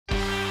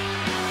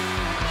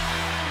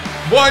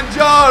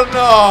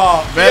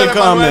Buongiorno!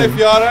 Welcome.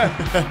 Fiore.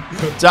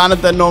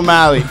 Jonathan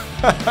O'Malley.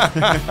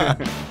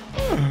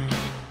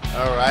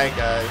 All right,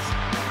 guys.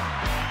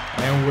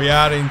 And we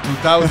are in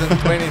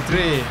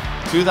 2023.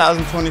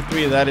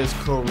 2023, that is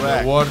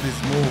correct. The world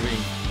is moving.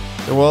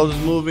 The world is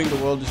moving, the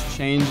world is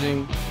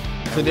changing.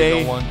 And Today, we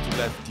don't want to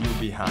left you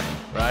behind,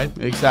 right?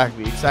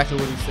 exactly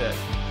what he said.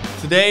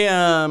 Today,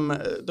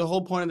 the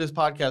whole point of this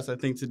podcast, I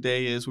think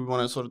today is we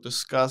want to sort of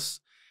discuss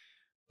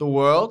the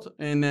world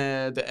and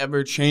the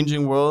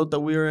ever-changing world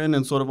that we are in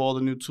and sort of all the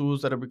new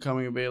tools that are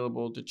becoming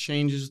available, the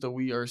changes that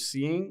we are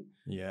seeing,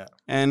 Yeah.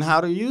 and how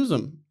to use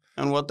them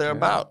and what they're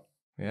about.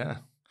 Yeah.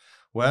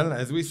 Well,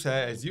 as you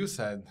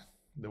said,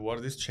 the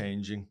world is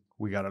changing.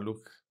 We gotta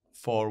look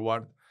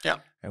forward. Yeah.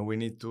 And we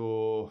need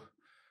to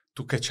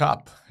catch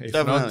up. If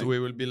Definitely. not, we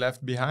will be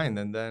left behind,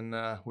 and then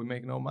we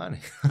make no money.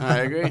 I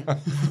agree.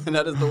 And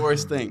that is the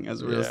worst thing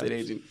as a real Yeah. estate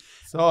agent.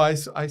 So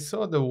I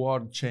saw the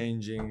world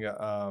changing.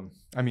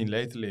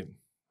 Lately,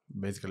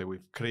 basically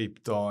with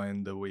crypto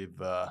and with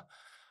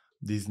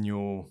this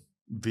new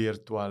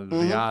virtual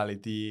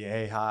reality,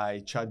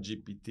 AI,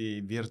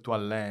 ChatGPT, virtual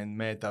land,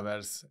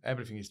 metaverse,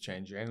 everything is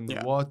changing. And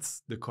Yeah.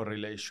 what's the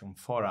correlation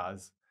for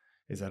us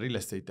as a real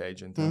estate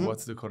agent? And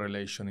what's the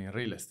correlation in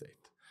real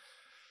estate?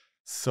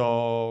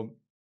 So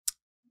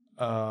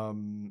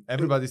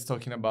everybody's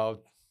talking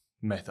about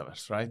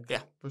metaverse, right?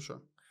 Yeah, for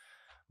sure.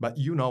 But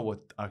you know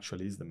what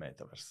actually is the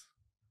metaverse?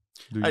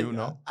 Do you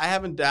know? I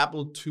haven't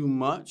dabbled too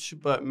much,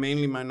 but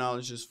mainly my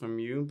knowledge is from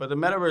you. But the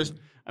metaverse,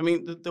 I mean,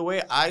 the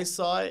way I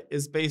saw it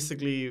is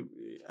basically,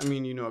 I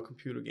mean, you know, a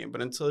computer game.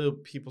 But until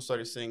people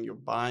started saying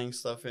you're buying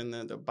stuff in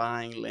there, they're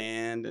buying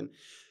land, and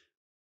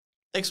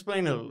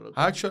explain it a little.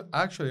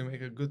 Actually, you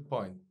make a good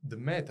point. The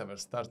metaverse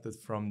started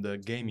from the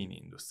gaming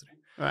industry.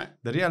 Right.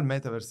 The real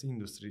metaverse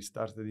industry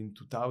started in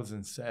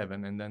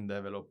 2007 and then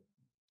developed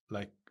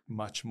like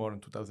much more in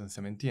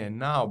 2017. And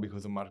now,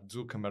 because of Mark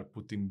Zuckerberg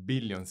putting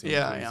billions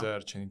into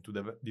research and into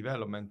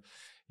development,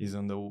 is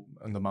on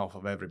the mouth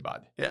of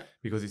everybody. Yeah.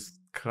 Because it's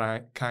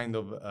kind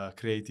of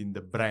creating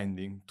the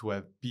branding to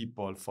have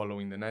people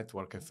following the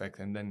network effect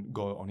and then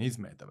go on his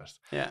metaverse.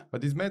 Yeah. But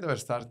this metaverse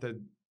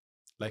started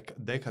like a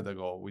decade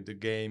ago with the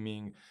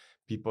gaming.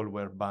 People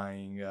were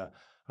buying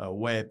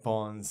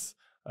weapons,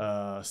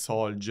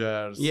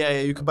 soldiers.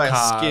 Yeah, you could buy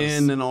cars. a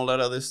skin and all that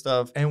other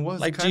stuff. And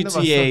was like kind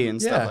GTA of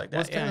and stuff like that.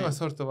 Was kind of a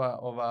sort of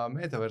a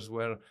metaverse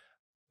where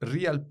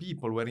real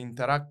people were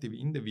interactive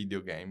in the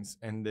video games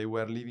and they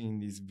were living in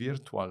this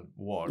virtual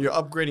world. You're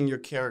upgrading your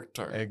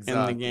character in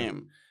the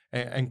game.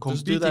 And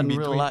Just do competing that in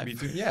between, real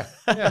life.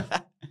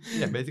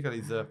 yeah. Basically,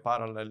 it's a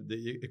parallel,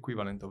 the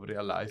equivalent of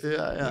real life in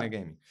Yeah. a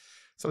gaming.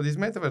 So this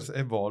metaverse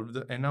evolved,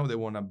 and now they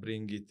want to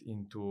bring it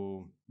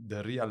into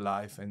the real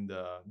life and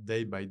the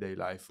day-by-day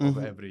life of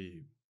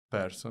every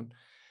person.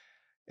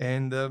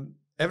 And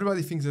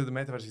everybody thinks that the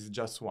metaverse is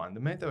just one. The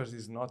metaverse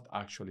is not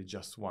actually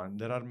just one.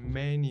 There are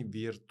many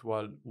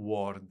virtual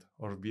world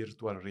or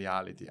virtual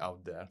reality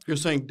out there. You're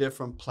saying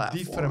different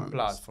platforms. Different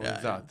platforms, Yeah,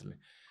 exactly.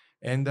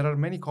 And there are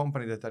many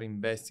companies that are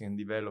investing and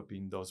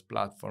developing those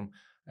platforms.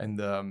 And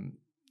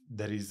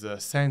there is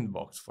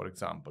Sandbox, for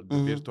example, the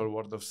virtual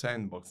world of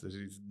Sandbox.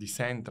 There is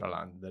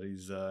Decentraland. There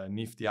is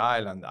Nifty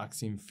Island,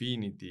 Axie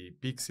Infinity,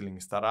 Pixeling,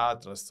 Star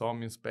Atlas,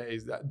 Somnium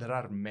Space. There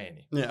are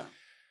many. Yeah.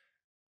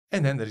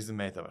 And then there is the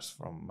metaverse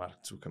from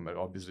Mark Zuckerberg,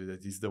 obviously,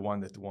 that is the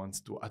one that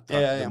wants to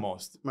attract the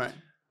most. Right.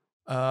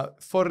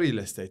 For real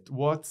estate,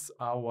 what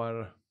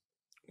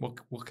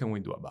can we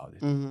do about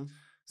it?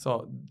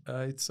 So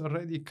it's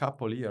already a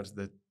couple years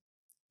that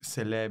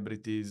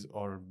celebrities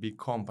or big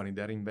companies,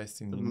 they're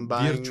investing in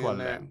virtual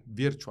land.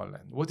 Virtual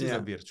land. What is a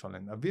virtual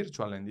land? A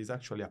virtual land is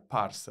actually a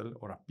parcel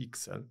or a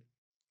pixel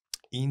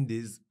in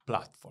these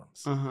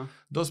platforms.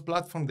 Those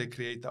platforms, they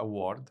create a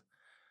world,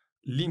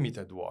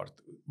 limited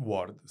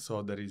world.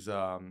 So there is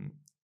a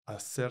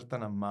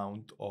certain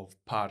amount of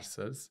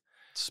parcels.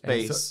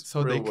 Space.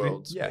 So real they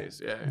world create,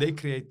 space. Yeah. They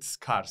create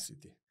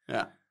scarcity.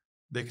 Yeah.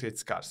 They create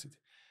scarcity.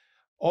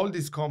 All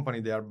these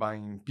companies, they are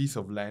buying piece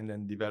of land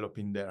and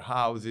developing their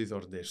houses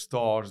or their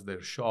stores,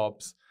 their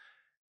shops.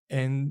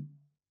 And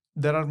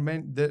there have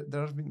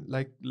been,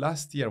 like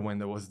last year when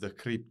there was the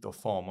crypto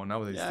FOMO,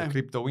 now there's the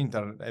crypto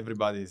winter,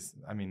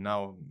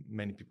 now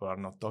many people are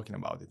not talking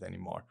about it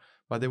anymore.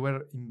 But they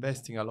were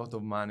investing a lot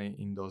of money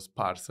in those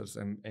parcels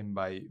and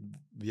buy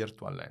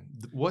virtual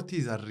land. What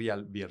is a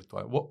real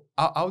virtual?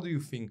 How do you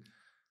think,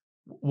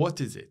 what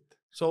is it?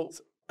 So,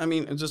 I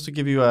mean, just to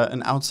give you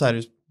an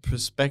outsider's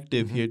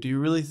perspective here, do you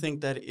really think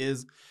that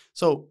is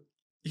so?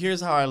 Here's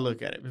how I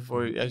look at it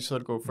before I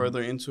sort of go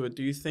further into it.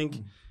 Do you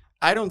think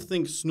I don't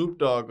think Snoop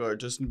Dogg or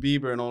Justin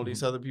Bieber and all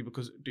these other people,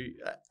 because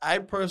I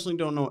personally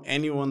don't know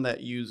anyone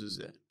that uses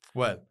it.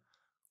 Well,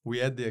 we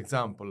had the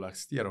example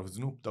last year of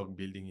Snoop Dogg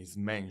building his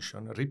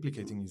mansion,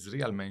 replicating his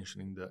real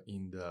mansion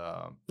in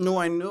the. No,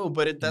 I know,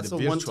 but that's a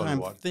one-time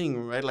world.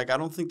 thing, right? Like, I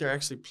don't think they're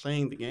actually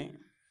playing the game.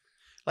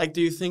 Like,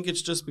 do you think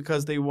it's just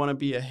because they want to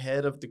be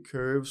ahead of the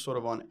curve sort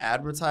of on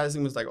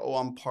advertising? It's like, oh,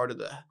 I'm part of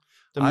the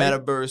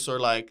metaverse, or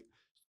like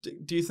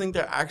Do you think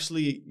they're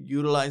actually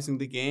utilizing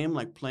the game,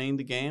 like playing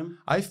the game?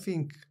 I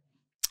think,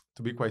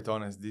 to be quite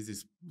honest, this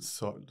is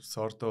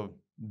sort of,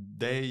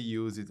 they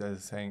use it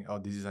as saying, oh,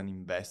 this is an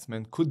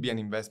investment. Could be an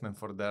investment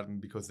for them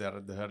because they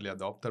are the early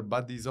adopter,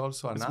 but it's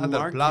also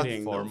another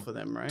platform for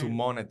them, right? to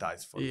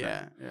monetize for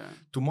them. Yeah.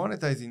 To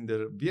monetize in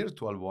the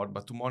virtual world,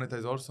 but to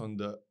monetize also in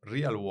the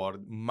real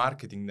world,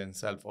 marketing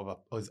themselves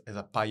as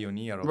a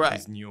pioneer of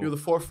this new... You're the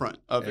forefront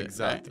of it.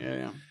 Exactly. Right?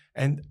 Yeah.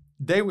 And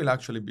they will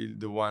actually be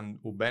the one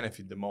who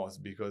benefit the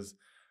most because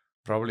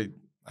probably...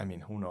 I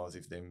mean, who knows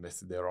if they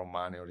invested their own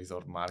money or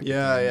resort marketing?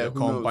 The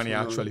company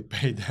actually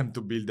paid them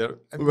to build their...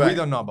 We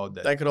don't know about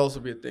that. That could also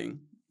be a thing.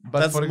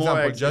 But that's for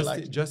example,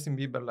 Justin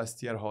Bieber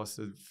last year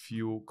hosted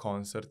few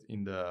concerts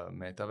in the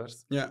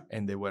metaverse. Yeah.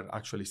 And they were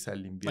actually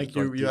selling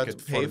virtual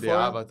tickets for the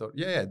avatar.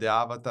 Yeah, the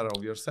avatar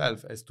of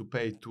yourself has to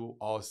pay to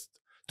host,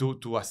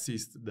 to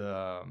assist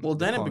the Well,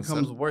 then concert. It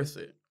becomes worth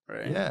it.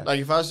 Right? Yeah. Like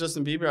if I was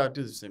Justin Bieber, I'd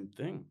do the same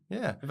thing.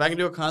 Yeah. If I can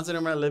do a concert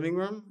in my living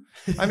room.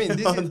 I mean,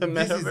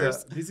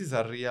 this is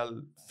a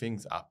real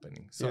things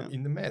happening. So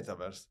in the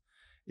metaverse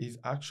is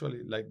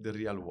actually like the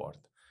real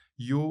world.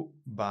 You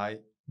buy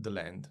the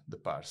land, the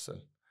parcel.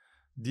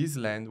 This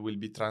land will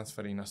be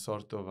transferred in a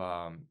sort of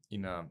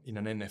in an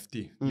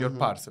NFT. Your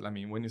parcel. I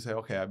mean, when you say,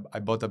 okay, I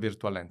bought a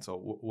virtual land, so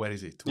where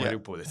is it? Where do you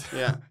put it?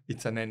 Yeah,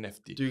 it's an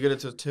NFT. Do you get a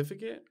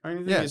certificate or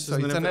anything? Yeah, so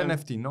it's an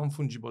NFT,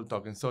 non-fungible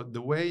token. So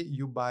the way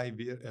you buy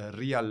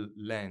real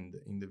land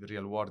in the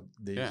real world,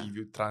 they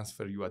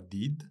transfer you a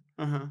deed,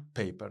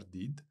 paper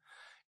deed.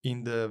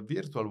 In the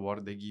virtual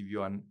world, they give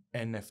you an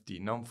NFT,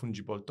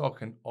 non-fungible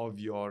token of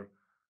your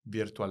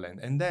virtual land,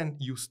 and then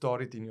you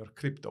store it in your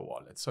crypto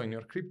wallet. So in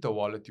your crypto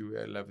wallet, you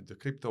will have the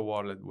crypto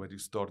wallet where you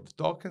store the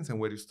tokens and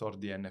where you store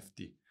the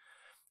NFT.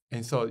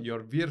 And so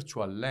your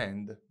virtual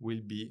land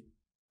will be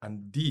a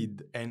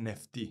deed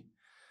NFT.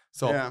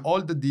 So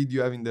all the deed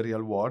you have in the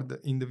real world,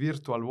 in the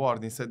virtual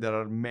world, instead there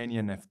are many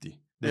NFT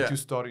that you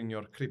store in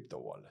your crypto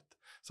wallet.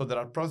 So there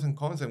are pros and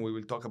cons, and we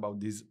will talk about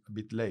this a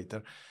bit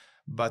later.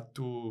 But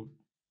to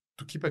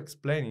keep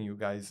explaining you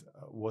guys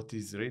what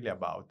is really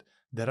about,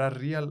 there are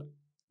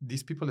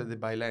these people that they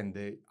buy land,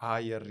 they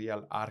hire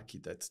real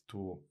architects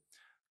to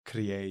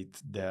create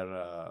their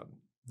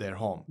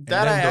home.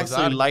 That I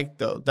actually like,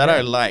 though. That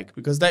I like,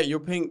 because that you're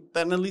paying,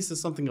 that at least is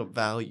something of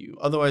value.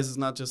 Otherwise, it's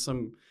not just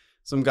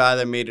some guy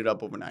that made it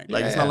up overnight.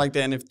 Like it's not like the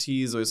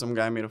NFTs or some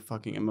guy made a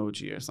fucking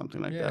emoji or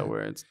something like that.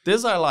 Where it's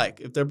this I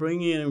like. If they're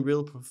bringing in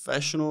real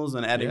professionals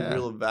and adding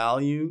real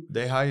value,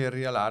 they hire a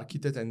real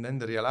architect, and then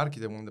the real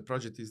architect, when the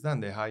project is done,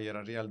 they hire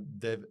a real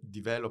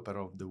developer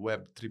of the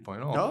Web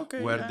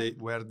 3.0,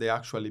 where they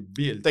actually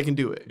build. They can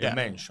do it.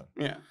 Dimension.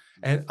 Yeah.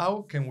 And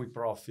how can we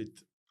profit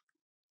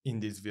in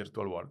this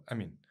virtual world? I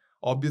mean,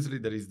 obviously,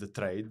 there is the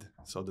trade,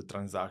 so the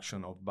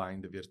transaction of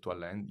buying the virtual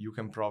land. You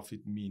can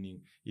profit,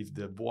 meaning if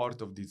the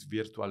worth of this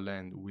virtual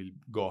land will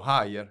go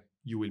higher,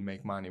 you will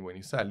make money when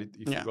you sell it.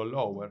 If you go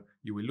lower,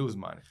 you will lose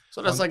money.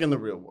 So that's like in the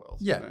real world.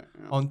 Yeah. Right?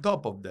 On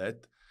top of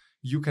that,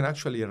 you can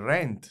actually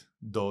rent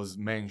those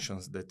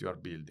mansions that you are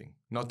building,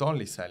 not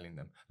only selling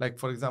them. Like,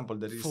 for example,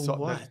 there is...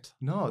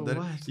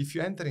 If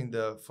you enter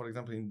for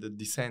example, in the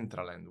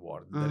Decentraland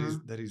world,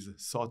 there is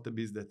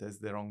Sotheby's that has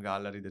their own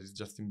gallery. There is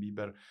Justin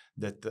Bieber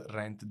that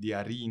rent the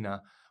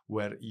arena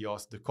where he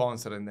hosts the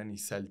concert, and then he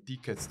sell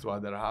tickets to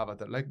other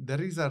avatars. Like,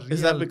 there is a real...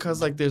 Is that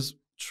because, like, there's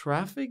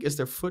traffic? Is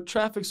there foot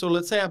traffic? So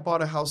let's say I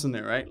bought a house in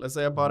there, right? Let's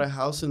say I bought a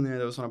house in there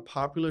that was on a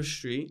popular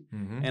street,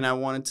 and I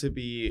wanted to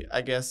be,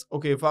 I guess,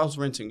 okay, if I was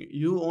renting it,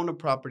 you own a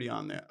property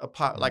on there,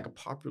 like a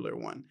popular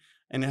one,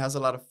 and it has a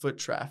lot of foot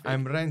traffic.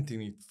 I'm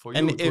renting it for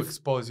you to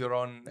expose your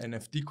own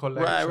NFT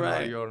collection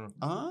or your...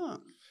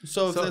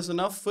 So if there's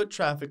enough foot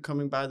traffic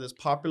coming by this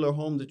popular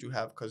home that you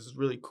have, because it's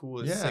really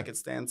cool, it's sick, it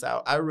stands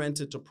out, I rent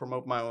it to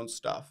promote my own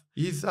stuff.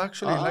 It's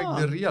actually like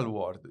the real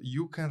world.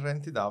 You can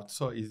rent it out.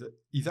 So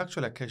it's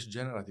actually a cash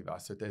generative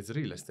asset as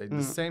real estate.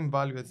 The same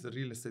value as the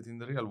real estate in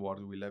the real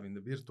world will have in the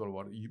virtual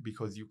world,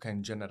 because you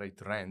can generate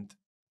rent,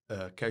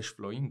 cash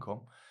flow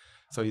income.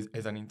 So it's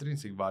as an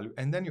intrinsic value.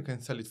 And then you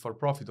can sell it for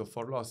profit or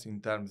for loss in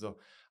terms of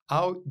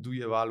how do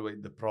you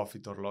evaluate the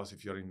profit or loss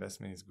if your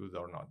investment is good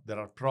or not? There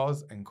are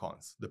pros and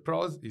cons. The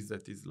pros is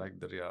that it's like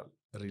the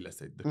real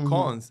estate. The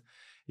cons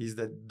is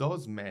that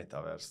those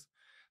metaverse,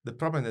 the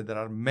problem is that there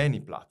are many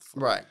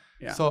platforms. Right.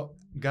 Yeah. So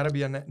gotta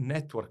be a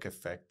network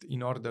effect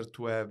in order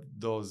to have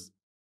those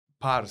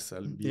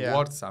parcels be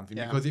worth something.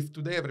 Yeah. Because if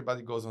today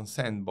everybody goes on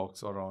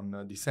Sandbox or on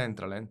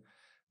Decentraland,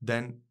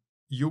 then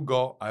you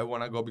go, I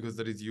want to go because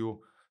there is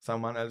you.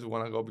 Someone else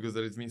want to go because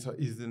there is me. So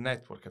it's the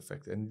network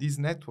effect. And this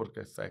network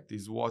effect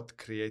is what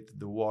creates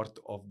the worth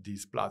of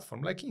this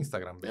platform, like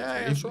Instagram.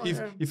 Basically.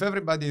 If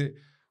everybody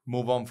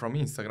move on from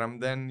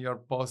Instagram, then your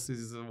post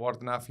is worth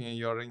nothing and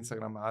your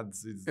Instagram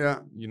ads is,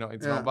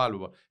 it's not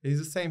valuable. It's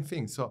the same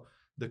thing. So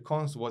the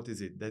cons, what is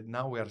it? That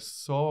now we are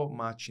so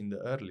much in the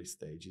early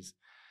stages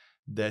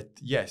that,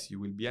 yes, you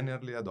will be an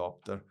early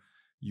adopter.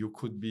 You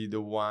could be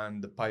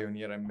the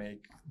pioneer and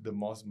make the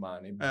most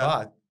money.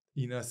 But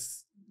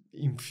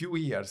in few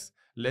years,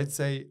 let's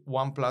say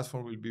one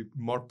platform will be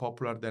more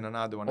popular than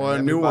another one, Or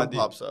and a new one everybody,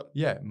 pops up.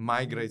 yeah,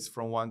 migrates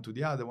from one to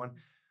the other one.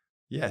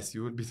 Yes,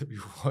 you will be.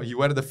 You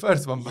were the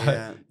first one,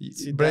 Yeah. but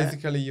See,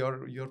 basically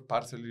your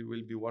parcel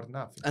will be worth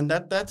nothing. And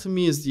that to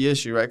me is the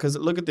issue, right? Because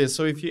look at this.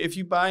 So if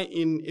you buy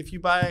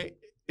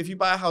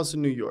a house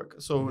in New York,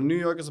 so New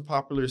York is a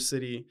popular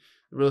city.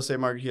 The real estate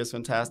market here is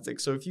fantastic.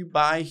 So if you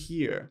buy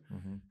here,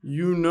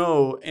 you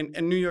know,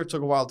 and New York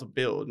took a while to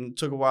build and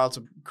took a while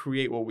to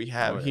create what we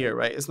have here,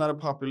 right? It's not a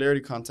popularity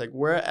concept.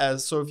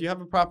 Whereas, so if you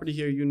have a property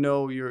here, you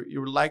know,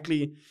 you're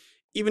likely,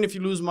 even if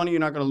you lose money, you're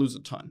not going to lose a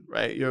ton,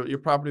 right? Your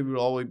property would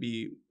always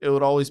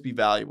be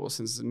valuable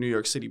since it's in New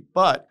York City.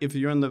 But if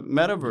you're in the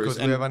metaverse, because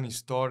we have an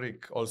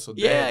historic also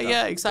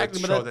data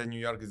exactly, that show that New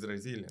York is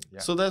resilient. Yeah.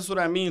 So that's what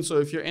I mean. So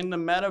if you're in the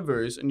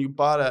metaverse and you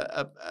bought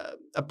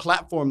a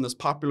platform that's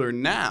popular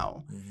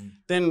now,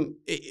 then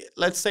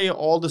let's say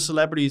all the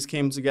celebrities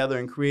came together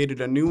and created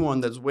a new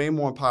one that's way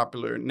more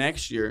popular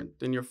next year,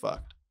 then you're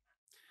fucked.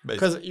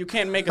 Because you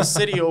can't make a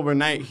city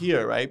overnight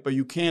here, right? But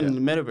you can in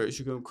the metaverse.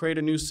 You can create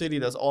a new city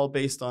that's all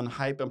based on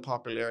hype and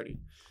popularity.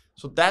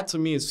 So that to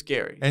me is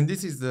scary. And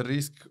this is the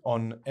risk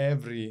on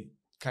every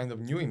kind of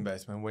new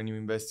investment. When you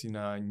invest in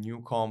a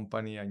new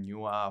company, a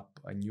new app,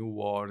 a new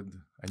world,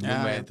 a new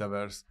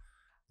metaverse,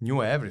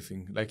 new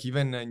everything, like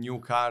even new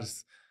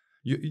cars.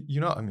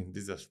 You know, I mean,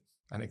 this is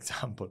an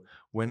example.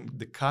 When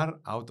the car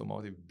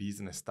automotive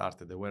business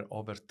started, there were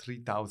over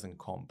 3,000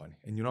 companies.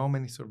 And you know how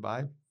many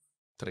survived?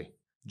 3.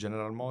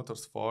 General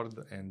Motors, Ford,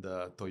 and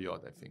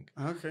Toyota, I think.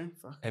 Okay.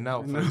 Fuck. And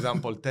now, for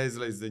example,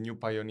 Tesla is the new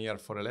pioneer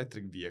for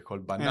electric vehicle.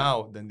 But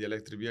now, then the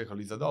electric vehicle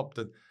is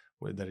adopted,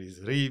 where there is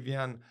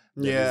Rivian,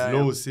 there is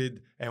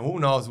Lucid, and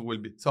who knows who will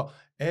be. So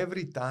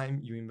every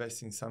time you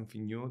invest in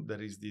something new,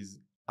 there is this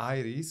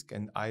high risk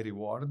and high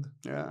reward.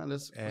 Yeah,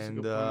 that's and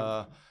a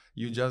good point.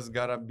 You just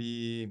gotta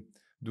be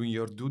doing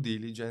your due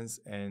diligence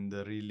and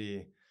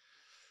really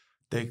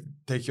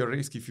take your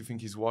risk if you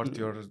think it's worth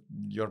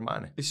your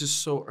money. It's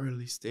just so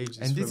early stages.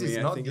 And this for me. is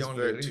not I think the it's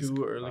only very risk.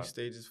 Too early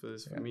stages for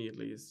this, for me at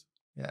least.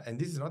 Yeah, and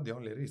this is not the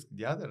only risk.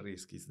 The other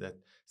risk is that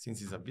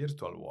since it's a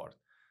virtual world,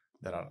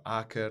 there are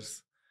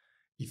hackers.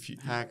 If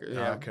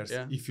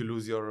you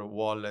lose your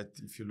wallet,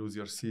 if you lose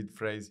your seed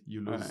phrase,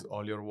 you lose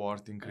all your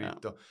worth in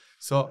crypto.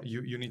 So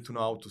you need to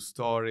know how to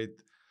store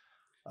it.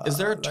 Is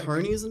there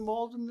attorneys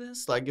involved in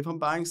this? Like if I'm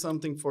buying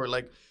something for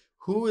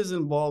who is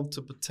involved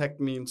to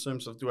protect me in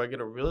terms of, do I get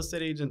a real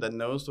estate agent that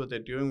knows what they're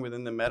doing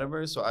within the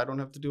metaverse so I don't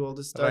have to do all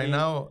this stuff? Right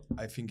now,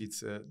 I think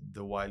it's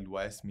the Wild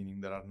West, meaning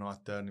there are no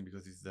attorneys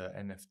because it's the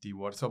NFT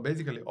world. So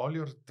basically, all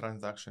your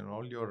transaction,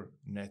 all your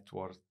net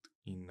worth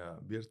in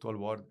virtual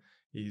world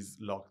is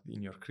locked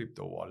in your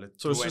crypto wallet.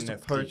 So it's just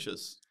NFT. A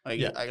purchase.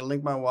 I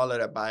link my wallet,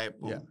 I buy it,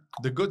 boom. Yeah.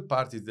 The good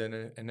part is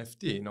the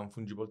NFT,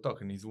 non-fungible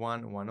token, is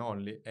one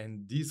only.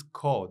 And this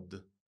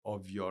code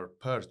of your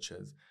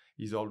purchase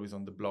is always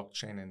on the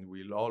blockchain and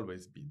will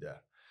always be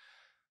there.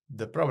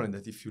 The problem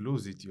is that if you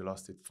lose it, you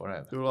lost it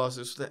forever. You lost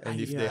it. And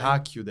if they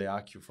hack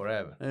you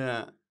forever.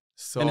 Yeah.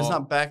 So, and it's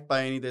not backed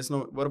by any,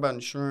 what about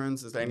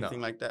insurance? Is there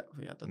anything like that?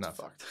 Yeah, that's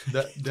fucked.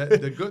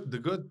 The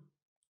good,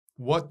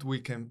 what we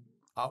can,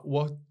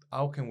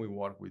 how can we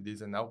work with this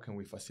and how can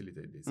we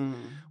facilitate this?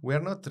 We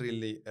are not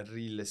really a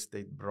real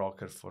estate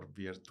broker for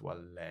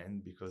virtual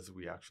land because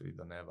we actually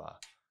don't have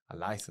a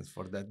license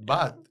for that. Yeah.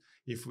 But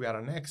if we are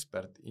an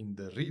expert in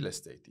the real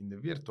estate, in the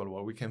virtual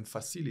world, we can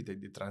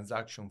facilitate the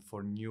transaction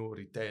for new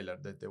retailer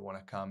that they want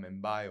to come and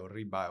buy or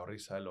rebuy or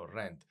resell or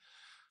rent.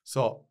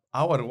 So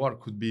our work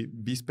could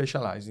be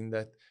specialized in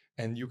that.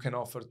 And you can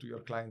offer to your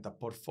client a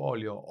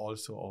portfolio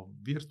also of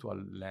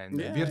virtual land,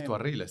 virtual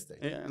real estate.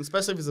 Yeah, and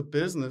especially if it's a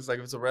business, like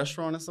if it's a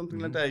restaurant or something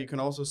like that, you can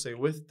also say,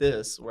 with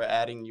this, we're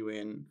adding you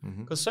in.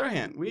 Because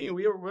Serhant,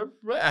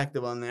 we're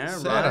active on there.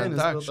 Ryan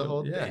has built the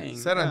whole thing.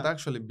 Serhant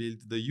actually built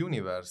the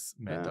Universe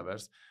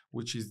metaverse,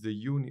 which is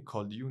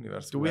called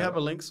Universe. Do we have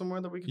a link somewhere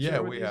that we can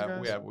share with you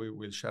guys? Yeah, we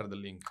will share the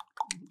link.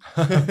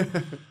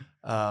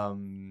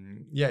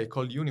 It's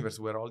called Universe,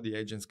 where all the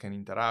agents can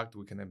interact.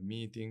 We can have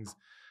meetings.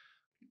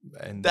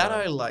 And that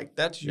I like.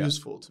 That's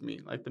useful to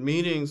me. Like the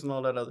meetings and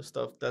all that other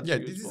stuff. That's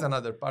useful. This is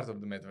another part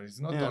of the metaverse. It's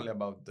not only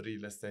about the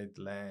real estate,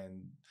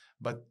 land,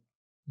 but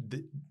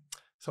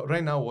so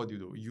right now what you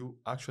do, you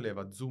actually have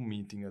a Zoom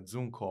meeting, a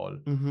Zoom call,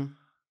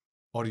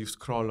 or you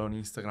scroll on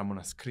Instagram on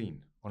a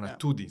screen, on a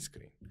 2D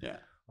screen. Yeah.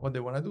 What they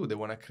want to do, they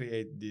want to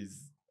create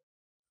this,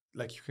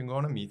 like you can go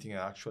on a meeting and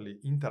actually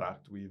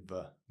interact with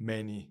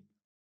many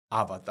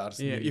avatars.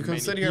 Yeah, you can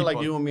sit here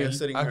like you and me are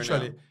sitting here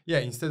now. Yeah,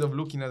 instead of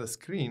looking at the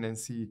screen and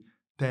see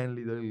 10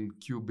 little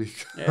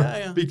cubic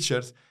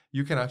pictures,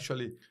 you can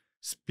actually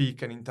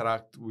speak and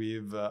interact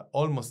with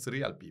almost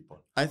real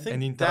people. I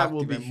think and that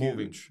will be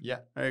moving. Huge. Yeah,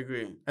 I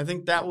agree. I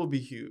think that will be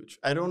huge.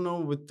 I don't know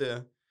with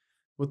the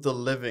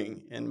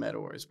living in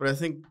metaverse, but I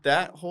think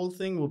that whole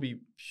thing will be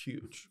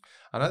huge.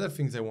 Another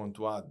things I want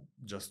to add,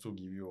 just to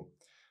give you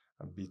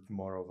a bit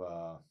more of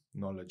a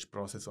knowledge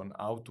process on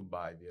how to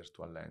buy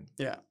virtual land.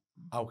 Yeah.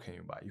 how can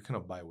you buy? You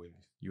cannot buy with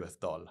US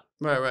dollar.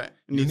 Right. It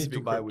You needs need be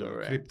to buy crypto, with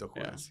right?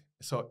 cryptocurrency.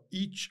 So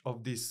each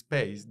of these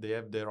space, they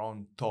have their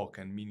own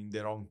token, meaning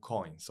their own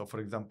coin. So for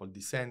example,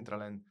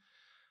 Decentraland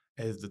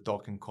has the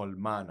token called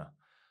Mana.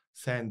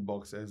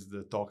 Sandbox has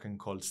the token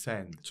called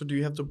Sand. So do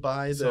you have to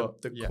buy the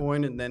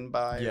coin and then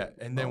buy? Yeah,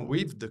 and then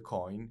with the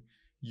coin,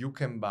 you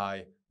can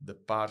buy the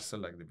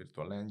parcel, like the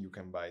virtual land. You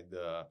can buy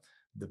the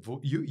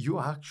wood. You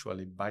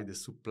actually buy the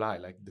supply,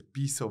 like the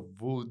piece of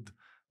wood,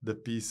 the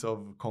piece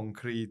of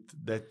concrete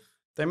that.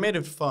 They made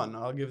it fun.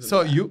 I'll give them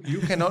So that. you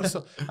can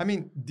also, I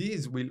mean,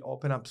 these will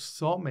open up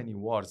so many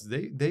worlds.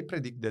 They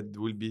predict that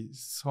there will be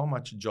so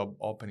much job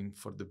opening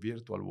for the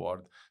virtual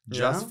world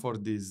just for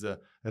this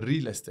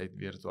real estate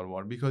virtual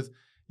world. Because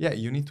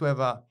you need to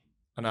have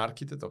an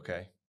architect,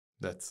 okay,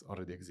 that's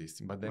already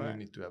existing. But then you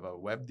need to have a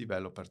web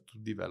developer to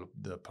develop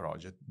the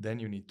project. Then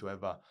you need to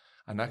have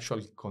an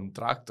actual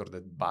contractor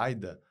that buy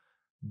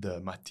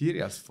the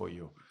materials for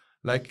you.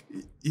 Like,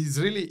 it's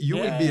really, you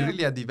will be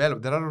really a developer.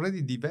 There are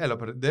already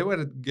developers. They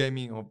were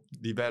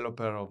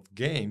developer of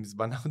games,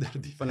 but now they're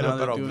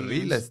developer of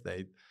real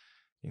estate.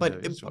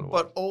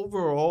 But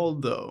overall,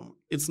 though,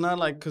 it's not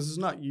like, because it's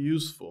not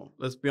useful.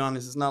 Let's be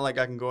honest. It's not like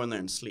I can go in there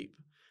and sleep,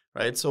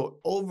 right? So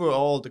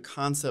overall, the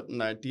concept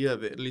and idea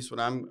of it, at least what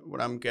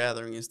I'm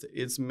gathering, is that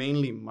it's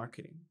mainly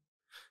marketing.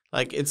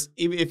 Like, it's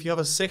if you have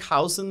a sick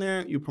house in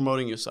there, you're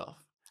promoting yourself.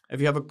 If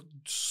you have a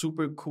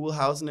super cool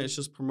house in there, it's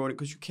just promoting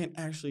because you can't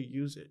actually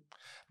use it.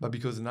 But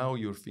because now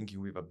you're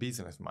thinking with a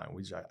business mind,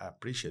 which I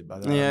appreciate.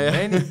 But there are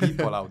many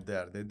people out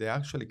there that they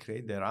actually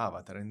create their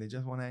avatar and they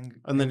just want to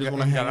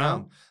hang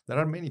around. There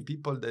are many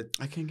people that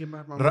I can't get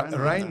my mind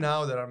right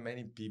now. There are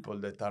many people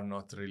that are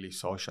not really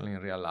social in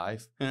real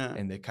life,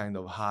 and they kind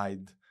of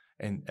hide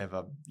and have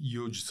a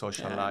huge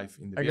social life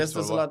in the. I guess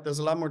there's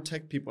a lot more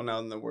tech people now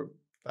than there were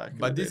back.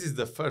 But this is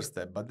the first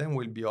step. But then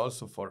will be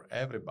also for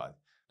everybody.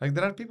 Like,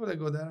 there are people that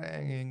go there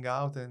and hang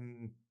out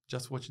and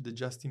just watch the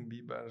Justin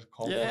Bieber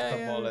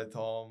comfortable at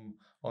home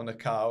on a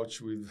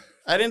couch with.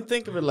 I didn't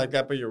think of it like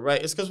that, but you're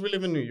right. It's because we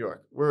live in New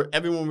York, where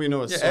everyone we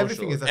know is social.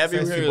 Everything is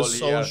accessible. Everywhere is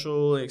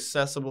social,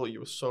 accessible. You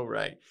were so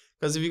right.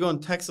 Because if you go in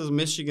Texas,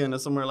 Michigan, or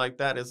somewhere like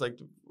that, it's like.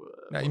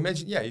 Now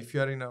imagine, if you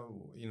are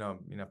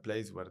in a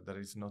place where there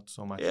is not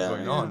so much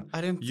going on.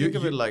 I didn't think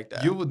of it like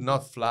that. You would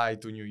not fly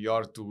to New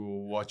York to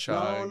watch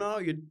No,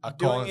 you're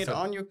doing it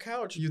on your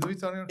couch. You do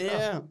it on your couch.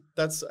 Yeah,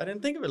 I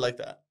didn't think of it like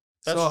that.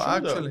 That's so true,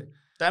 actually, though.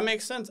 That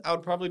makes sense. I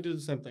would probably do the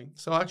same thing.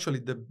 So actually,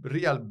 the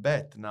real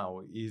bet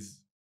now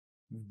is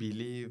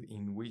believe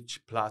in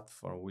which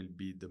platform will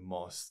be the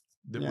most,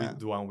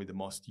 the one with the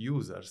most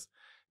users.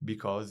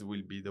 Because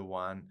will be the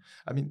one.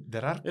 I mean,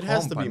 there are. It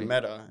has to be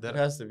Meta. It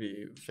has to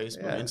be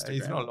Facebook, Instagram.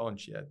 It's not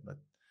launched yet, but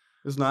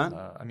it's not.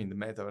 I mean, the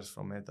metaverse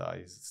from Meta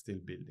is still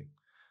building.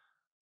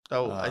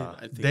 Oh, I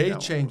think they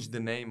changed the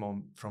name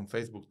from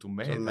Facebook to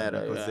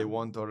Meta, because they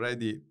want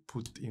already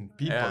put in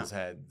people's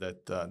head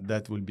that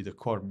that will be the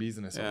core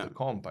business of the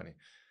company,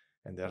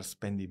 and they are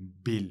spending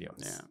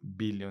billions and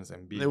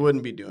billions. They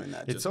wouldn't be doing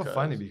that. It's so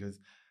funny because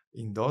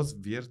in those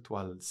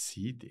virtual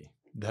city,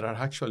 there are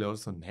actually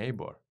also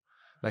neighbors.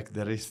 Like,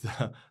 there is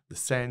the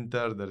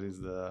center, there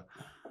is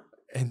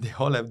and they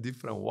all have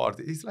different words.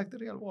 It's like the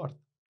real world.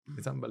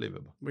 It's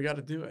unbelievable. We got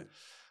to do it.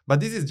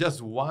 But this is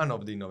just one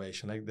of the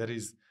innovation. Like, there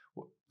is,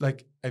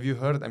 like, have you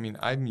heard? I mean,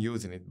 I'm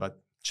using it,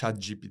 but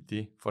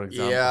ChatGPT, for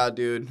example. Yeah,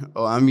 dude.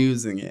 Oh, I'm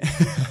using it.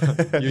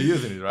 You're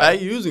using it, right?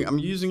 I'm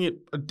using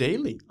it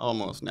daily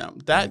almost now.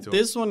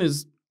 This one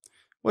is.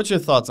 What's your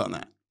thoughts on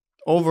that?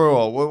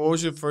 Overall, what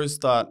was your first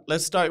thought?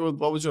 Let's start with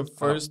what was your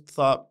first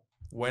thought.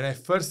 When I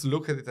first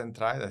look at it and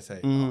tried, I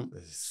say, oh,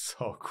 this is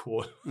so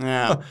cool.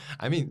 Yeah.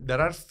 I mean, there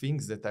are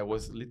things that I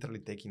was literally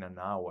taking an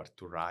hour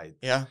to write.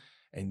 Yeah.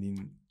 And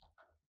in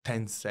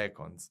 10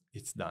 seconds,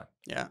 it's done.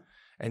 Yeah.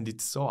 And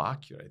it's so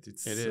accurate.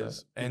 It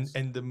is.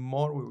 And the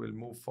more we will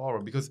move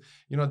forward, because,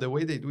 the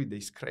way they do it, they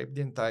scrape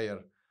the entire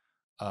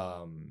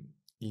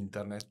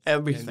internet.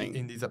 Everything.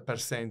 And it's a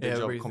percentage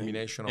of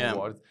combination of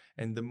words.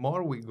 And the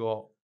more we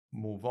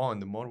move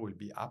on, the more will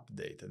be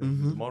updated.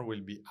 And the more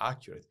will be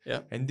accurate.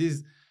 Yeah.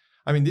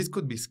 And this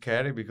could be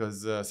scary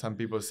because some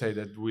people say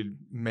that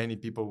many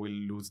people will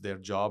lose their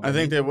job. I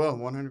think they will,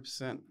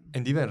 100%.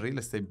 And even real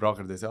estate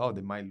brokers, they say,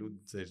 they might lose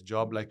their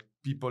job. Like,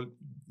 people,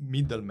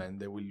 middlemen,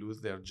 they will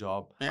lose their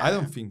job. Yeah, I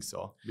don't think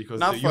so,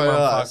 because not the human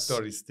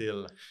factor is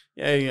still.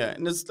 Yeah.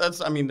 And that's.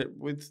 I mean,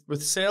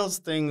 with sales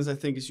things, I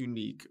think is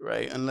unique,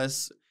 right?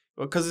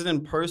 Because it's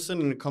in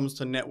person and it comes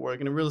to network.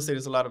 And in real estate,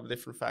 there's a lot of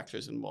different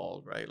factors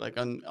involved, right? Like,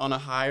 on a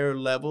higher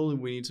level,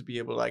 we need to be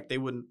able, like, they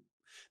wouldn't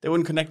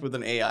connect with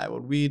an AI.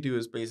 What we do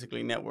is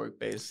basically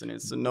network-based, and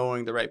it's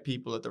knowing the right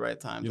people at the right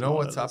time. You know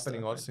what's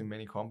happening also in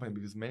many companies?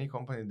 Because many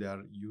companies, they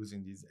are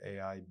using this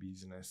AI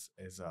business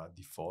as a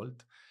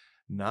default.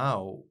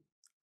 Now,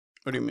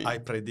 what do you mean? I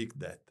predict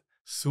that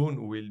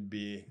soon will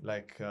be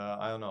like,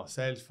 I don't know,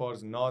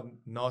 Salesforce,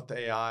 not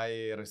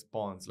AI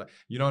response. Like,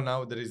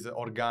 now there is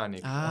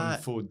organic on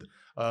food.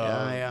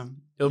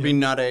 It'll be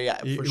not AI,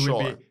 for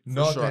sure. Will be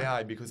not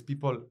AI, because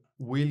people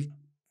will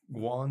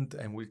want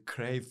and will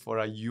crave for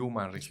a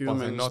human response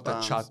Human and not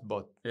response. a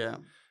chatbot. Yeah.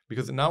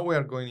 Because now we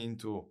are going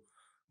into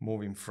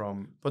moving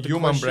from But the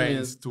human question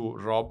brains is- to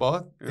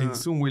robot, Yeah. and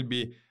soon will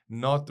be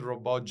not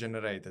robot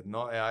generated,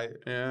 no AI.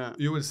 Yeah.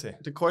 You will see.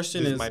 The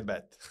question This is, is my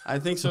bet. I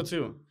think so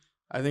too.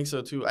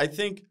 I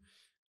think,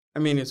 I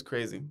mean, it's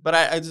crazy. But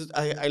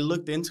I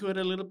looked into it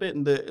a little bit,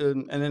 and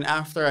then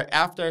after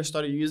I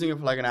started using it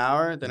for like an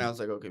hour, then I was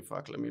like, okay,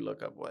 fuck, let me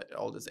look up what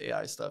all this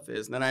AI stuff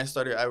is. And then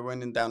I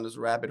went in down this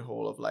rabbit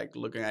hole of like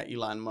looking at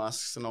Elon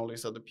Musk and all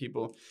these other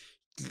people,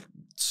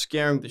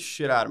 scaring the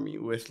shit out of me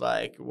with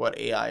like what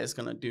AI is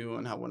gonna do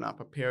and how we're not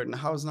prepared and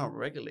how it's not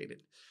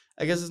regulated.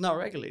 I guess it's not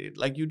regulated.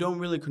 Like you don't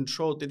really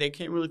control. They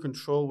can't really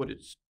control what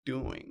it's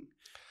doing,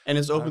 and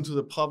it's open to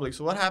the public.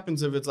 So what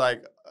happens if it's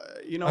like,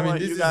 you know, I mean, what,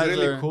 this you is guys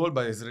really are, cool,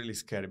 but it's really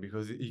scary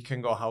because it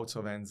can go out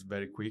of hands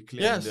very quickly.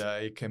 Yes.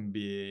 And it can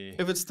be.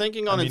 if it's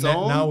thinking on I its mean,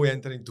 own. now we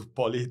enter into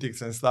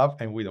politics and stuff,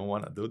 and we don't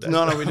want to do that.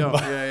 No, we don't.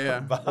 But- yeah.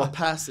 but Well,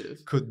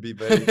 passive.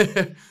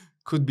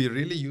 could be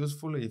really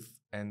useful if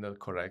handled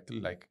correctly,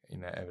 like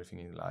in everything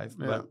in life,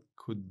 Yeah. but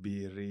could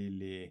be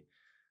really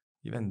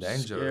even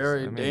dangerous.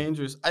 Scary, I mean,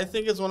 dangerous. I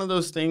think it's one of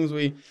those things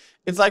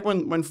it's like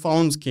when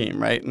phones came,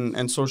 right?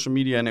 And social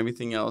media and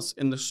everything else.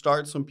 In the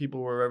start, some people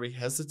were very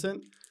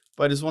hesitant,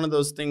 but it's one of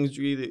those things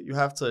you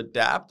have to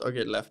adapt or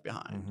get left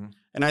behind. mhm.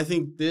 And I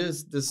think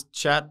this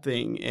chat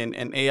thing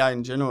and AI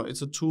in general,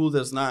 it's a tool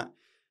that's not,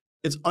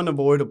 it's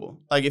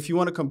unavoidable. Like if you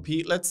want to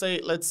compete, let's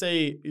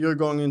say you're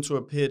going into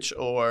a pitch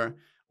or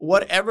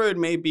whatever it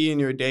may be in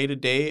your day to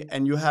day,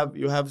 and you have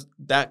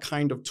that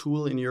kind of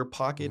tool in your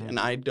pocket, Mhm. and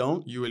I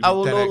don't, You will I be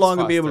will no 10x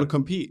longer be able to faster.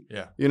 compete.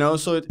 Yeah, You know,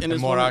 so and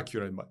it's more one of-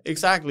 accurate. But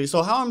Exactly.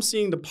 So how I'm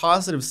seeing the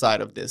positive side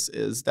of this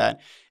is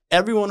that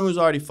everyone who's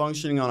already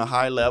functioning on a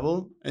high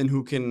level and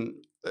who can,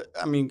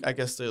 I mean, I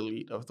guess the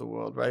elite of the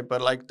world, right?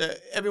 But like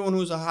everyone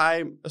who's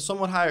a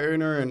somewhat high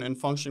earner and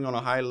functioning on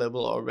a high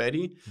level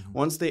already, Mhm.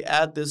 once they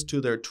add this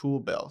to their tool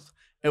belt,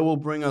 it will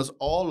bring us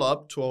all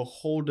up to a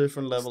whole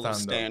different level of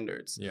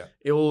Standard. standards. yeah,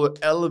 It will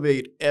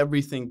elevate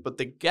everything. But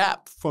the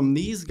gap from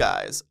these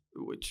guys,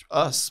 which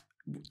us,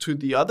 to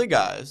the other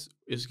guys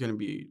is going to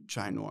be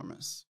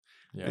ginormous.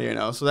 yeah. You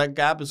know, so that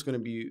gap is going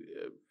to be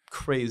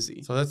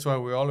crazy. So that's why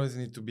we always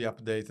need to be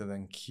updated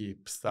and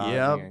keep studying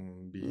Yep.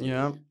 and be.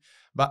 Yeah.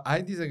 But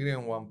I disagree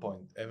on one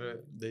point.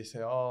 They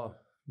say, "Oh,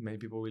 many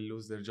people will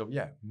lose their job."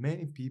 Yeah,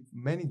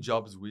 many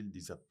jobs will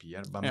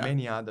disappear, but Yeah.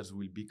 many others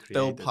will be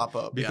They'll created. pop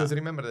up. Because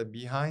remember that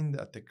behind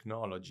a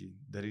technology,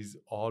 there is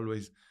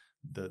always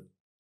the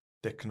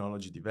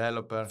technology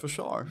developer, for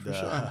sure. For the-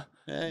 sure.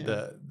 Yeah,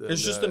 yeah. the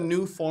It's just a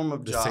new form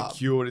of the job.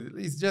 security.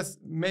 It's just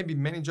maybe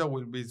many jobs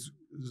will be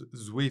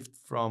switched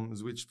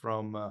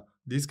from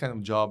this kind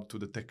of job to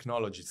the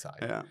technology side.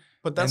 Yeah.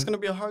 But that's And- going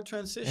to be a hard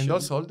transition. And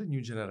also, all the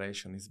new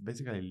generation is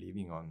basically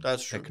living on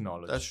That's true.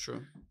 technology. That's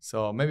true.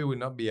 So maybe will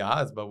not be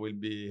us, but will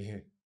be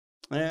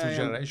Yeah, two yeah.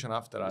 generation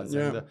after us.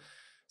 Yeah. And,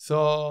 so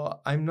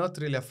I'm not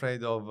really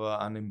afraid of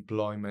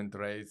unemployment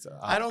rates.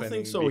 I don't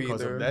think happening so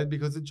because either. of that,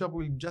 because the job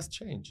will just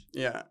change.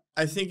 Yeah,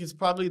 I think it's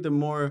probably the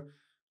more.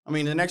 I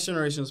mean, the next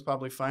generation is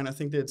probably fine. I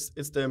think that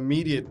it's the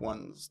immediate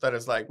ones that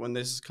is like when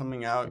this is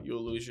coming out,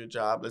 you'll lose your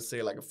job. Let's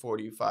say like a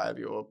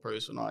 45-year-old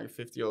person or like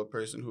a 50-year-old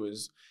person who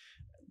is,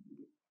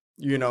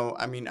 you know,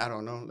 I mean, I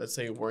don't know. Let's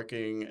say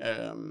working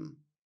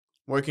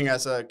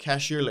as a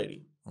cashier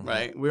lady, Mhm.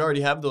 right? We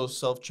already have those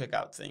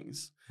self-checkout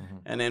things.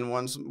 Mhm. And then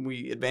once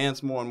we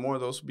advance more and more,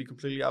 those will be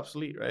completely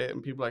obsolete, right?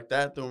 And people like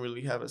that don't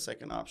really have a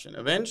second option.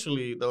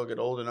 Eventually, they'll get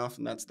old enough,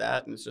 and that's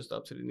that, and it's just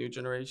up to the new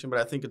generation. But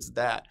I think it's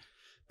that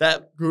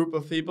group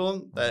of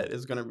people that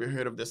is going to be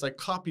heard of this, like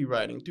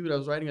copywriting. Dude, I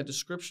was writing a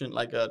description,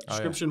 like a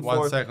description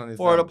One second is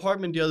for an done.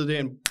 apartment the other day,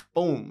 and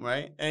boom,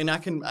 right? And I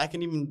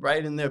can even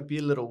write in there, be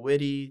a little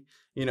witty,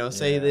 you know,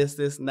 say Yeah.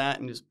 this, and that,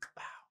 and just.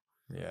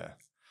 Yeah,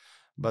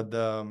 but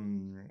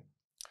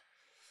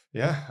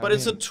yeah. But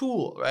it's a mean,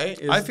 tool, right?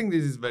 I think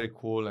this is very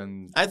cool,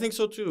 and I think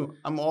so too.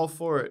 I'm all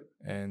for it.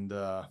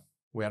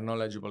 we are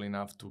knowledgeable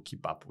enough to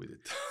keep up with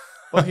it.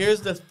 Well,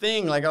 here's the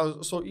thing. Like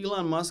so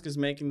Elon Musk is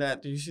making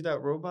that. Do you see that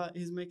robot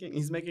he's making?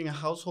 He's making a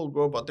household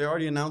robot. They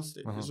already announced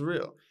it. Uh-huh. It's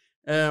real.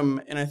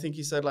 And I think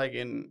he said like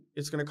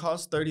it's gonna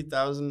cost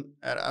 $30,000.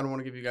 I don't want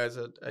to give you guys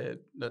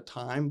a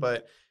time,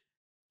 but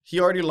he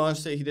already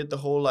launched it. He did the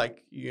whole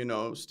like, you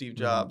know, Steve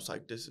Jobs,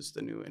 like this is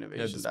the new Yeah,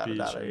 innovation. the speech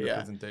and the Yeah.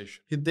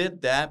 presentation. He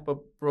did that, but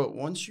bro,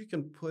 once you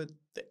can put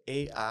the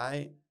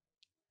AI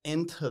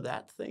into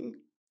that thing,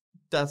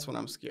 that's when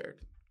I'm scared.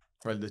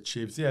 Well, the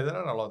chips. Yeah, there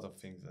are a lot of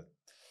things that.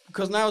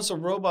 Because now it's a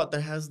robot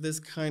that has this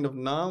kind of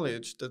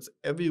knowledge that's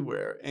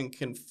everywhere and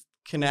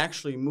can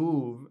actually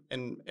move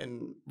and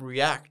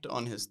react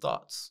on his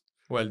thoughts.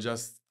 Well,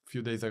 just a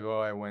few days ago,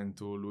 I went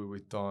to Louis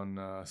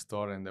Vuitton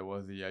store, and there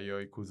was the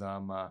Yayoi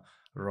Kusama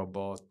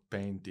robot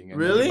painting, and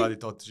Really? everybody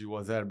thought she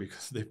was there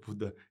because they put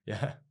the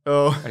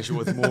Oh, and she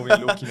was moving,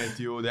 looking at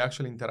you. They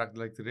actually interact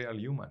like the real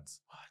humans.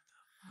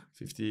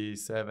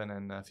 57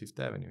 and Fifth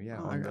Avenue,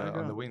 Oh, I on gotta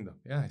the go. window.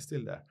 Yeah, it's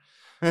still there.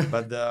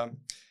 But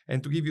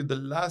and to give you the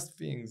last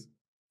things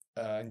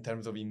in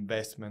terms of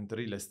investment,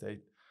 real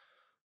estate,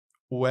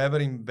 whoever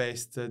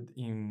invested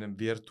in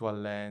virtual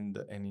land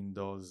and in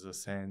those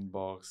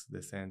Sandbox,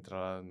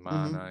 Decentraland,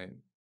 Mana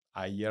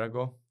a year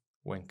ago,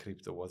 when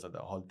crypto was at the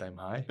all-time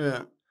high,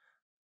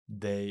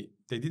 they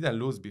didn't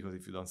lose, because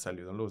if you don't sell,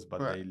 you don't lose, but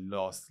they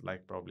lost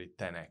like probably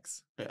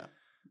 10x. Yeah.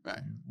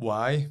 Right.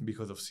 Why?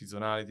 Because of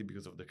seasonality,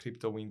 because of the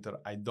crypto winter.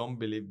 I don't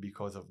believe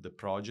because of the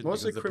project.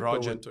 What's the crypto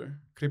winter?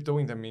 Crypto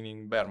winter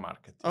meaning bear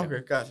market.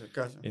 Okay, gotcha.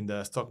 In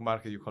the stock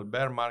market, you call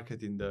bear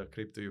market. In the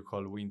crypto, you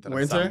call winter?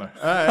 And summer.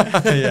 All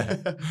right. Yeah,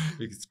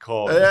 because it's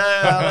cold.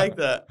 Yeah, I like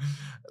that.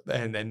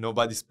 And then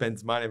nobody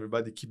spends money.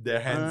 Everybody keep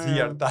their hands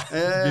here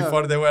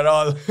before they were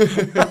all.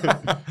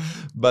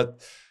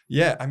 But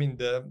yeah, I mean,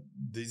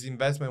 this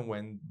investment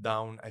went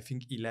down, I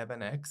think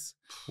 11x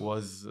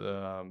was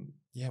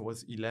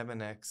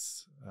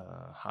 11x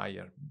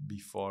higher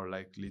before,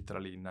 like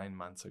literally 9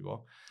 months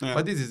ago. Yeah.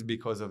 But this is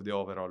because of the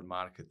overall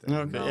market.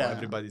 And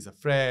everybody's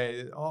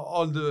afraid,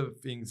 all the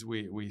things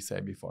we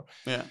said before.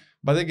 Yeah.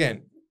 But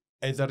again,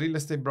 as a real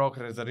estate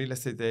broker, as a real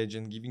estate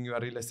agent, giving you a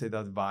real estate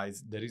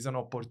advice, there is an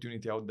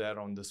opportunity out there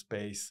on the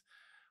space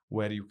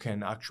where you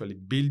can actually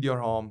build your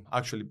home,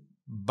 actually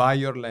buy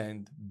your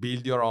land,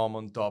 build your home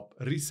on top,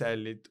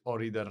 resell it,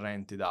 or either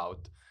rent it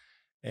out.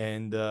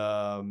 And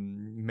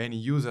many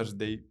users,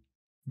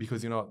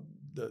 because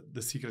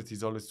the secret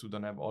is always to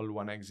don't have all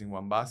one eggs in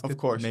one basket. Of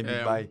course. Maybe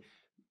buy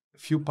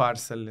few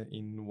parcel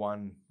in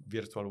one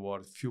virtual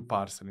world, few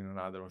parcel in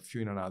another, or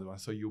few in another one.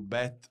 So you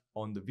bet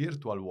on the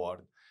virtual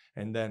world,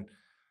 and then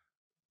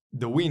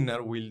the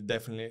winner will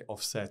definitely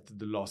offset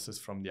the losses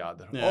from the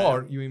other. Yeah.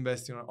 Or you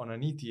invest on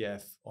an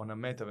ETF, on a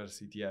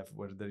metaverse ETF,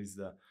 where there is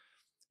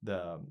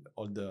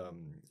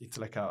it's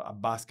like a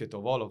basket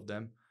of all of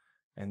them,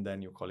 and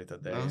then you call it a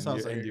day. That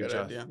sounds like a good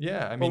idea.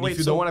 Yeah, I mean, if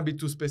you don't want to be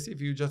too specific,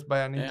 you just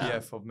buy an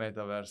ETF of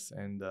metaverse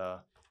and.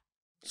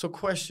 So,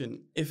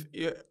 question: if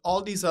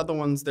all these other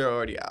ones, they're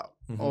already out,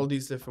 all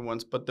these different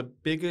ones, but the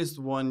biggest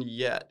one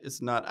yet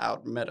is not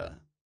out, Meta.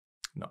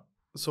 No.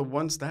 So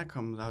once that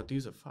comes out,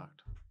 these are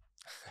fucked.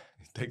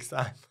 It takes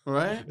time,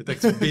 right? It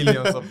takes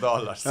billions of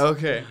dollars.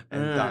 Okay.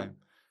 And time.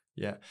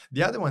 Yeah,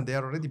 the other one, they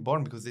are already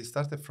born because they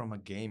started from a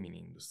gaming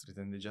industry,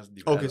 and they just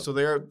developed. Okay, so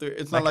they're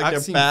it's not like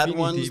they're bad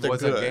ones. They're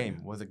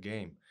good. Was a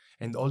game,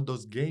 and all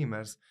those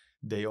gamers,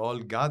 they all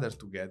gather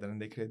together and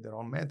they create their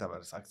own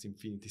metaverse. Axie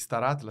Infinity,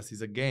 Star Atlas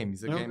is a game.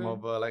 It's a game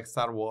of like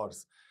Star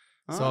Wars.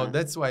 So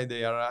that's why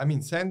they are. I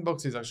mean,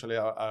 Sandbox is actually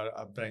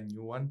a brand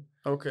new one.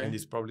 Okay, and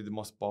it's probably the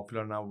most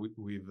popular now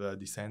with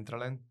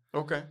Decentraland.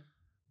 Okay,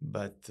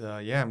 but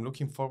I'm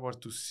looking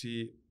forward to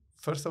see.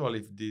 First of all,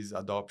 if this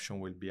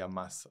adoption will be a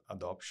mass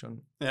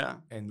adoption. Yeah.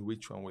 And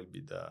which one will be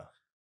the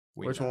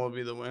winner. Which one will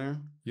be the winner?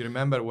 You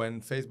remember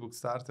when Facebook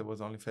started, it was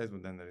only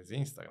Facebook, then there is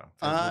Instagram.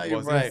 Facebook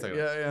was right. Instagram.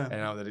 Yeah.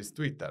 And now there is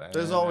Twitter. And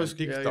there's always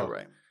TikTok. Yeah,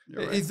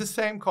 you're right. It's the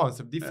same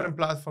concept, different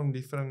platform,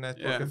 different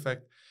network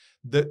effect.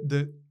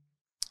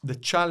 The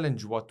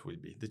challenge, what will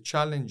be? The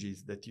challenge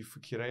is that if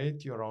you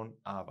create your own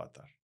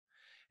avatar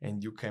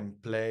and you can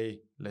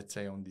play, let's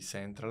say, on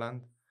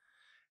Decentraland,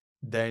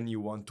 then you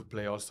want to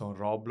play also on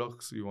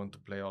Roblox, you want to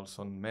play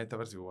also on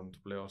Metaverse, you want to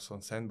play also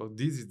on Sandbox.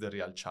 This is the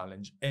real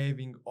challenge,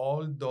 having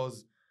all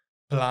those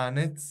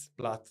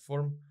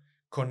platform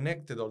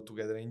connected all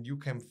together, and you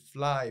can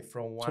fly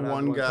from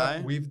one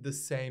guy with the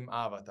same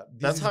avatar.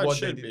 That's how it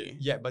should be.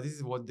 Yeah, but this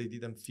is what they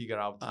didn't figure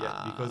out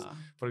yet, because,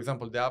 for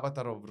example, the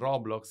avatar of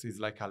Roblox is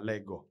like a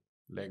Lego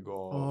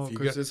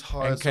figure, it's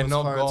hard, and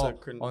cannot go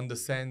on the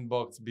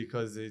Sandbox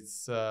because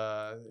it's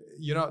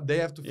they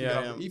have to figure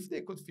out. If they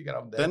could figure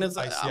out that, then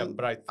I see a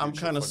bright future. I'm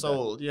kind of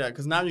sold,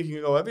 because now you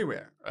can go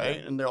everywhere,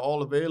 right? And they're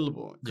all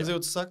available. Because it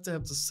would suck to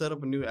have to set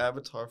up a new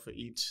avatar for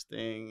each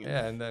thing.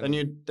 Yeah, and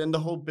then the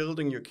whole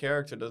building your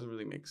character doesn't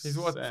really make sense.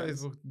 It's what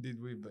Facebook did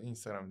with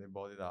Instagram. They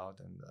bought it out,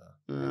 and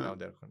now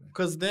they're connected.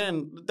 Because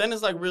then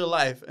it's like real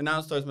life, and now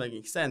it starts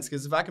making sense.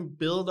 Because if I can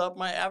build up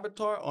my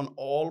avatar on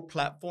all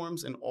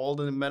platforms and all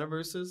the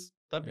metaverses,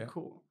 that'd be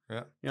cool.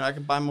 Yeah. I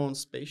can buy my own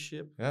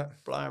spaceship. Yeah.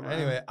 Fly around.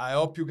 Anyway, I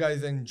hope you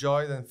guys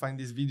enjoyed and find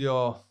this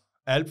video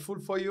helpful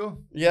for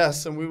you.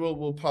 Yes, and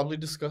we'll probably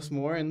discuss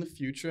more in the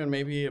future, and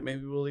maybe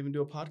we'll even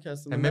do a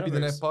podcast. And maybe the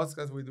next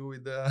podcast we do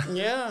with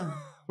the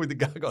with the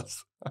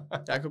goggles.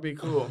 That could be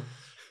cool.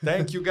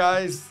 Thank you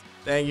guys.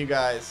 Thank you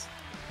guys.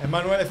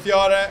 Emanuele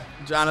Fiore.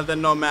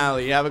 Jonathan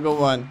Normali. Have a good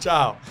one.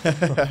 Ciao.